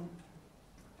mean,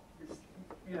 it's,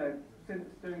 you know, since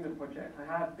doing the project, I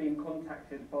have been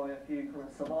contacted by a few kind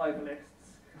of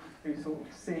survivalists who sort of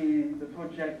see the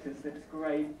project as this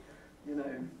great, you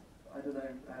know, I don't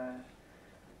know,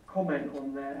 comment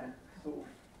on their sort of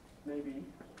maybe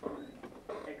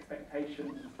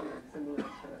expectations, you know, similar to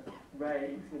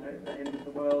Ray's, you know, the end of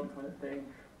the world kind of thing.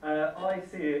 I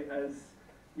see it as,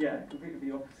 yeah, completely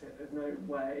the opposite. There's no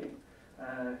way,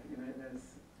 you know,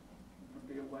 would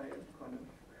be a way of kind of,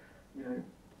 you know,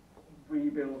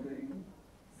 rebuilding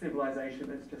civilization.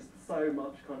 There's just so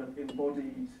much kind of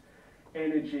embodied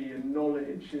energy and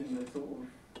knowledge in the sort of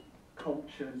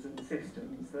cultures and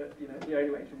systems that, you know, the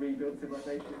only way to rebuild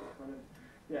civilization is kind of,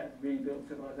 yeah, rebuild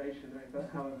civilization over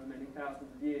however many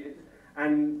thousands of years.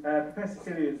 And Professor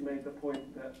Cilliers made the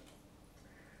point that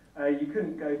you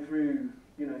couldn't go through,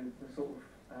 you know, the sort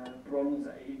of Bronze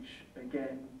Age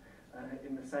again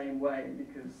in the same way,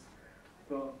 because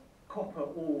the copper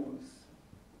ores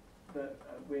that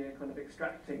we're kind of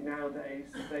extracting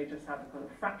nowadays, they just have a kind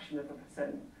of fraction of a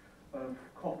 % of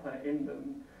copper in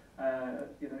them,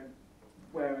 you know,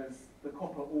 whereas the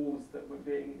copper ores that were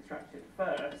being extracted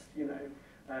first, you know,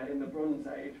 in the Bronze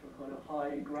Age were kind of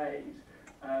high grade,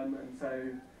 and so,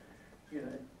 you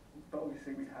know, but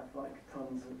obviously we have like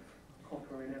tons of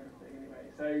copper in everything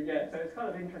anyway. So yeah, so it's kind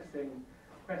of interesting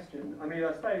question. I mean,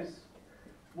 I suppose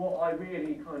what I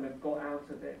really kind of got out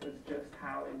of it was just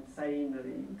how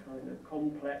insanely kind of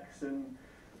complex and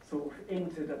sort of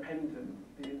interdependent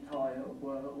the entire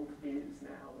world is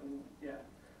now, and yeah,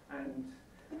 and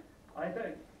I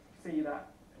don't see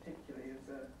that particularly as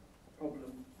a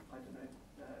problem. I don't know,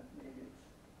 maybe it's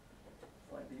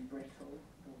slightly brittle.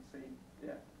 We'll see.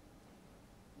 Yeah.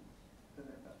 Don't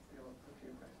know if that's the answer to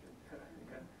your question.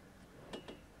 Yeah.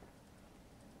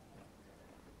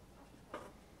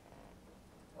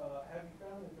 Have you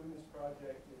found in doing this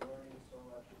project you're learning so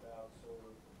much about sort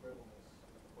of the brittleness,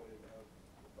 as you put it, of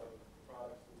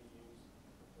products that we use,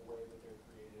 the way that they're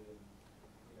created, and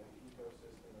you know, the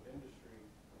ecosystem of industry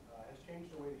has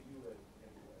changed the way that you live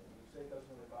anyway? You say it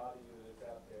doesn't really bother you that it's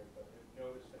out there, but have you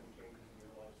noticed any changes in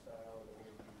your lifestyle, the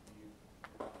way you view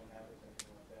habits,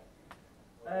 anything like that?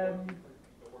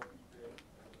 The work you create as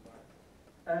an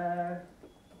environment?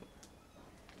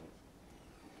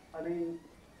 I mean,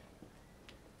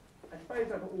 I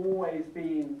suppose I've always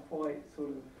been quite sort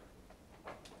of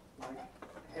like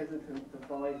hesitant to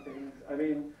buy things. I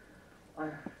mean,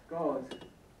 God,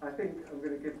 I think I'm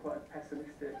going to give quite a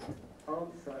pessimistic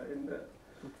answer in that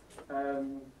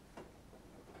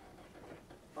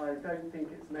I don't think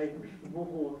it's made me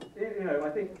more, you know, I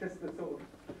think just the sort of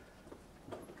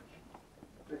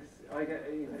this, I get,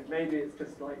 you know, maybe it's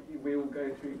just like we all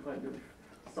go through kind of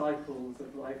cycles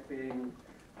of life being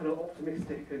kind of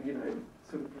optimistic and, you know,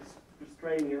 sort of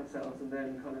restraining ourselves and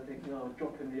then kind of thinking, oh,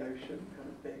 drop in the ocean kind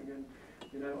of thing. And,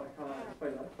 you know, I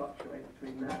suppose I fluctuate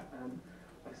between that.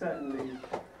 I've certainly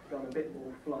done a bit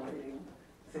more flying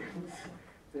since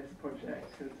this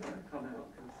project has come out,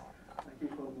 because I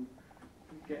keep on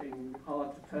getting hard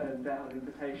to turn down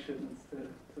invitations to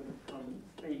sort of come and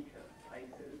speak at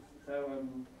places. So,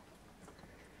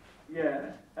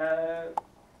 yeah,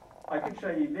 I could show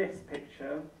you this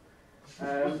picture.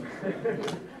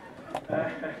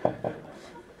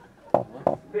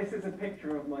 This is a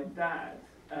picture of my dad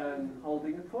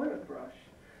holding a toilet brush,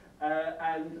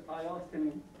 and I asked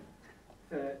him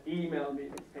to email me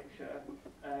this picture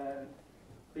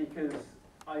because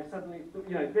I suddenly,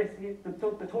 you know,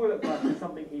 the toilet brush is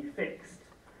something he fixed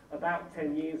about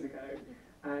 10 years ago,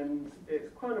 and it's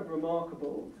kind of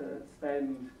remarkable to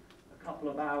spend a couple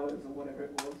of hours or whatever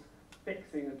it was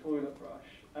fixing a toilet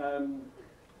brush.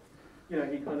 You know,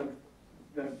 he kind of,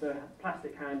 the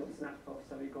plastic handle snapped off,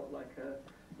 so he got like a,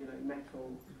 you know,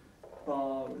 metal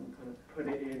bar and kind of put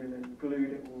it in and then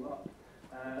glued it all up.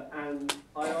 And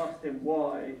I asked him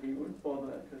why he would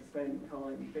bother to spend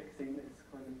time fixing this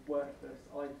kind of worthless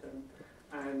item,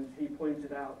 and he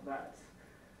pointed out that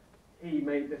he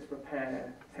made this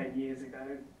repair 10 years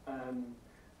ago,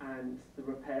 and the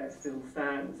repair still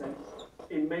stands. And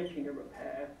in making a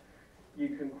repair, you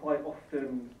can quite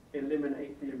often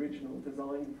eliminate the original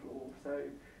design flaw. So,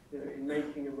 you know, in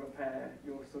making a repair,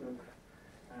 you're sort of,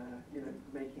 you know,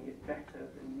 making it better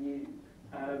than new.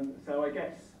 So I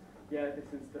guess, yeah, this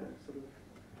is the sort of,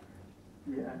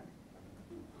 yeah,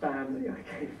 family I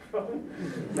came from.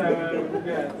 So,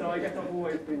 yeah, so I guess I've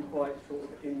always been quite sort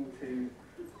of into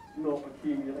not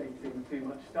accumulating too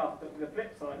much stuff. But the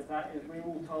flip side of that is we're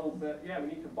all told that, yeah, we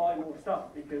need to buy more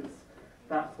stuff because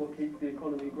that's what keeps the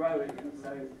economy growing. And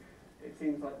so it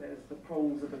seems like there's the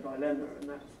prongs of a dilemma, and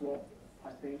that's what I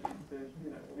think is the,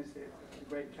 obviously it's a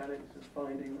great challenge of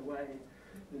finding the way,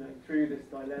 through this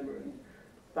dilemma. And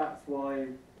that's why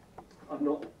I'm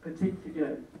not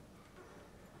particularly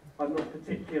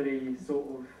sort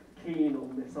of keen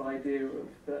on this idea of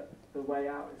that the way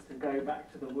out is to go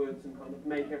back to the woods and kind of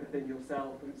make everything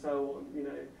yourself and so on.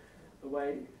 The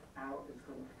way out is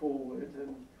kind of forward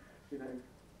and,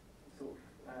 sort of,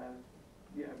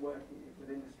 working with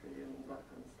industry and all that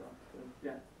kind of stuff. So,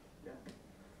 yeah.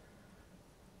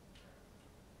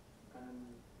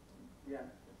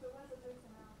 So what's the toaster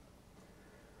now?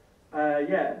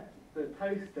 The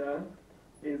toaster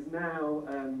is now,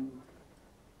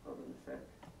 hold on a sec.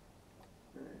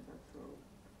 No, that's wrong.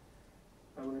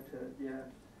 I wanted to,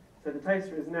 So the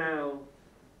toaster is now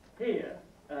here.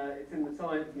 It's in the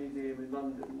Science Museum in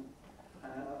London.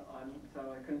 So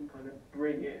I couldn't kind of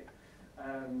bring it,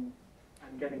 and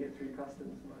getting it through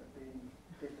customs might have been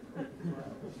difficult as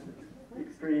well. It's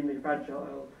extremely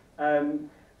fragile. And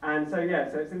so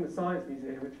it's in the Science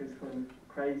Museum, which is kind of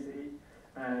crazy,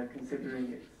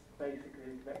 considering it's basically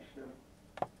a collection of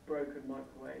broken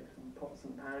microwaves and pots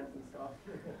and pans and stuff.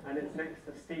 And it's next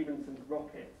to Stephenson's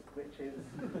rocket, which is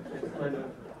this kind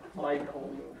of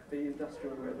icon of the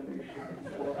Industrial Revolution.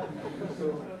 What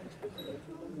sort of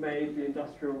made the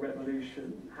Industrial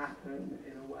Revolution happen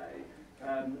in a way.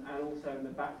 And also in the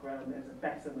background there's a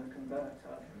Bessemer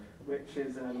converter, which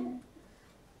is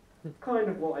kind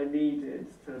of what I needed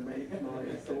to make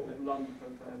my sort of lump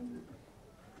of,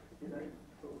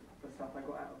 sort of the stuff I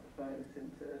got out of the furnace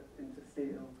into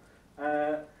steel.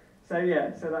 So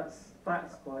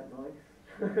that's quite nice.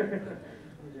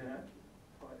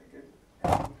 Quite a good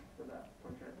end for that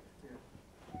project.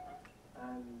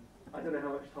 I don't know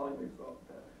how much time we've got,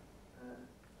 but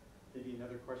Maybe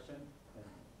another question?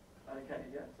 okay,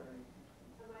 sorry.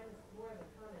 Mine is more of a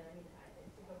comment. I mean,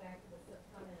 to go back to the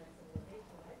comment on civilization,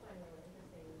 what I find really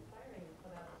interesting and inspiring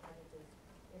about the project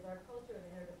is our culture of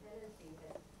interdependency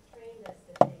has trained us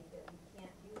to think that we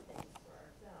can't do things for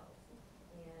ourselves.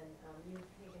 And you've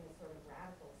taken a sort of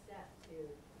radical step to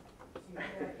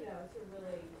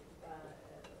really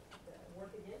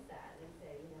work against that and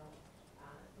say,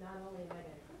 not only am I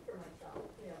going to cook for myself,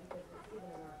 because it's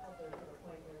even in our culture to the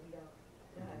point where we don't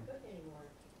know how to cook anymore,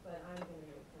 but I'm going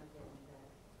to make something that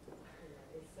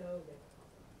is so difficult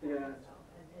for myself,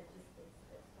 and it's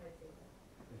pricey.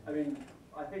 I mean,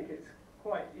 I think it's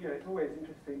quite, it's always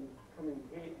interesting coming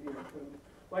here, from,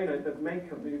 the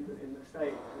maker movement in the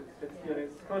States. It's just,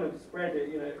 it's kind of spread it,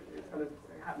 it's kind of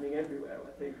happening everywhere, I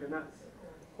think, and that's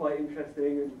quite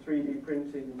interesting, and 3D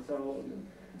printing and so on.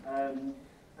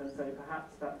 And so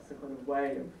perhaps that's the kind of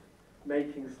way of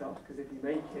making stuff, because if you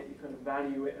make it, you kind of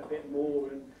value it a bit more.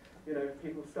 And if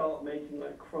people start making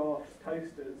like craft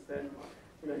toasters, then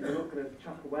you're not going to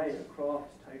chuck away a craft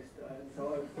toaster. And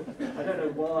so I don't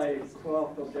know why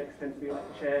craft objects tend to be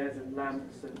like chairs and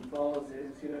lamps and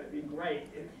vases. It'd be great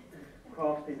if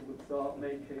craft people would start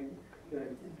making,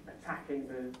 attacking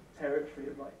the territory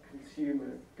of like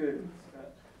consumer goods.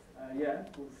 But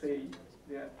we'll see.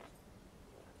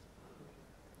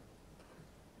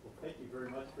 Well, thank you very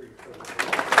much for your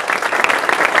presentation.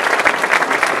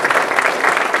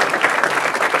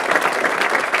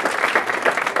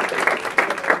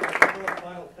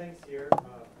 Final things here.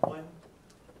 One,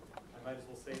 I might as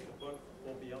well say the book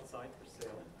will be outside for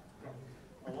sale,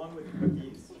 along with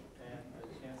cookies and a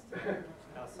chance to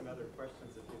ask some other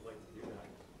questions if you'd like to do that.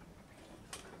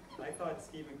 I thought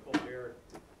Stephen Colbert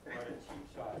got a cheap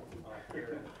shot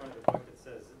here in front of the book that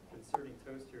says, concerning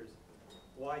toasters,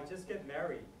 why, just get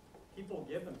married. People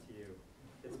give them to you.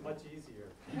 It's much easier.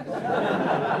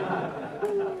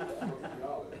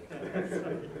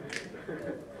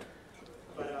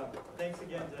 But thanks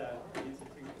again to the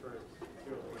Institute for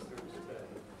Material Research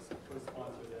to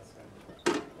co-sponsor this. And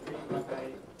I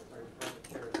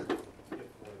prepare a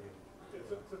gift for you.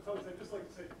 So Thomas, I'd just like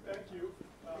to say thank you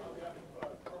on behalf of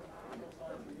Material Science and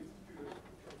the Institute of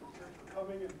Research for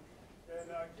coming and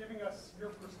giving us your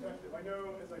perspective. I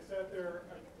know as I sat there,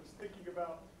 I was thinking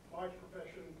about my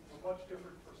profession from a much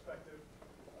different perspective.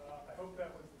 I hope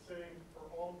that was the same for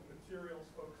all the materials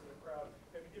folks in the crowd.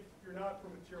 And if you're not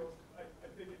from materials, I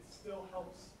think it still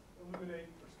helps illuminate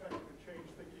perspective and change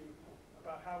thinking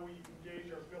about how we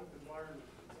engage our built environment.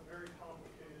 It's a very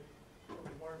complicated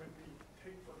environment we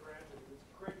take for granted. It's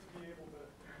great to be able to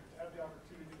have the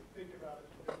opportunity to think about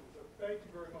it. So thank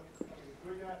you very much for coming and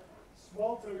doing that.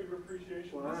 Small token of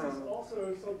appreciation. Wow. This is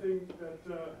also something that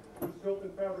was built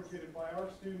and fabricated by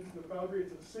our students in the foundry.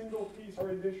 It's a single piece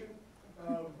rendition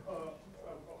of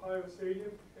Ohio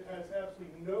Stadium. It has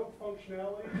absolutely no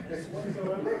functionality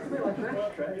whatsoever. It's a bit like an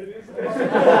But ashtray. it is.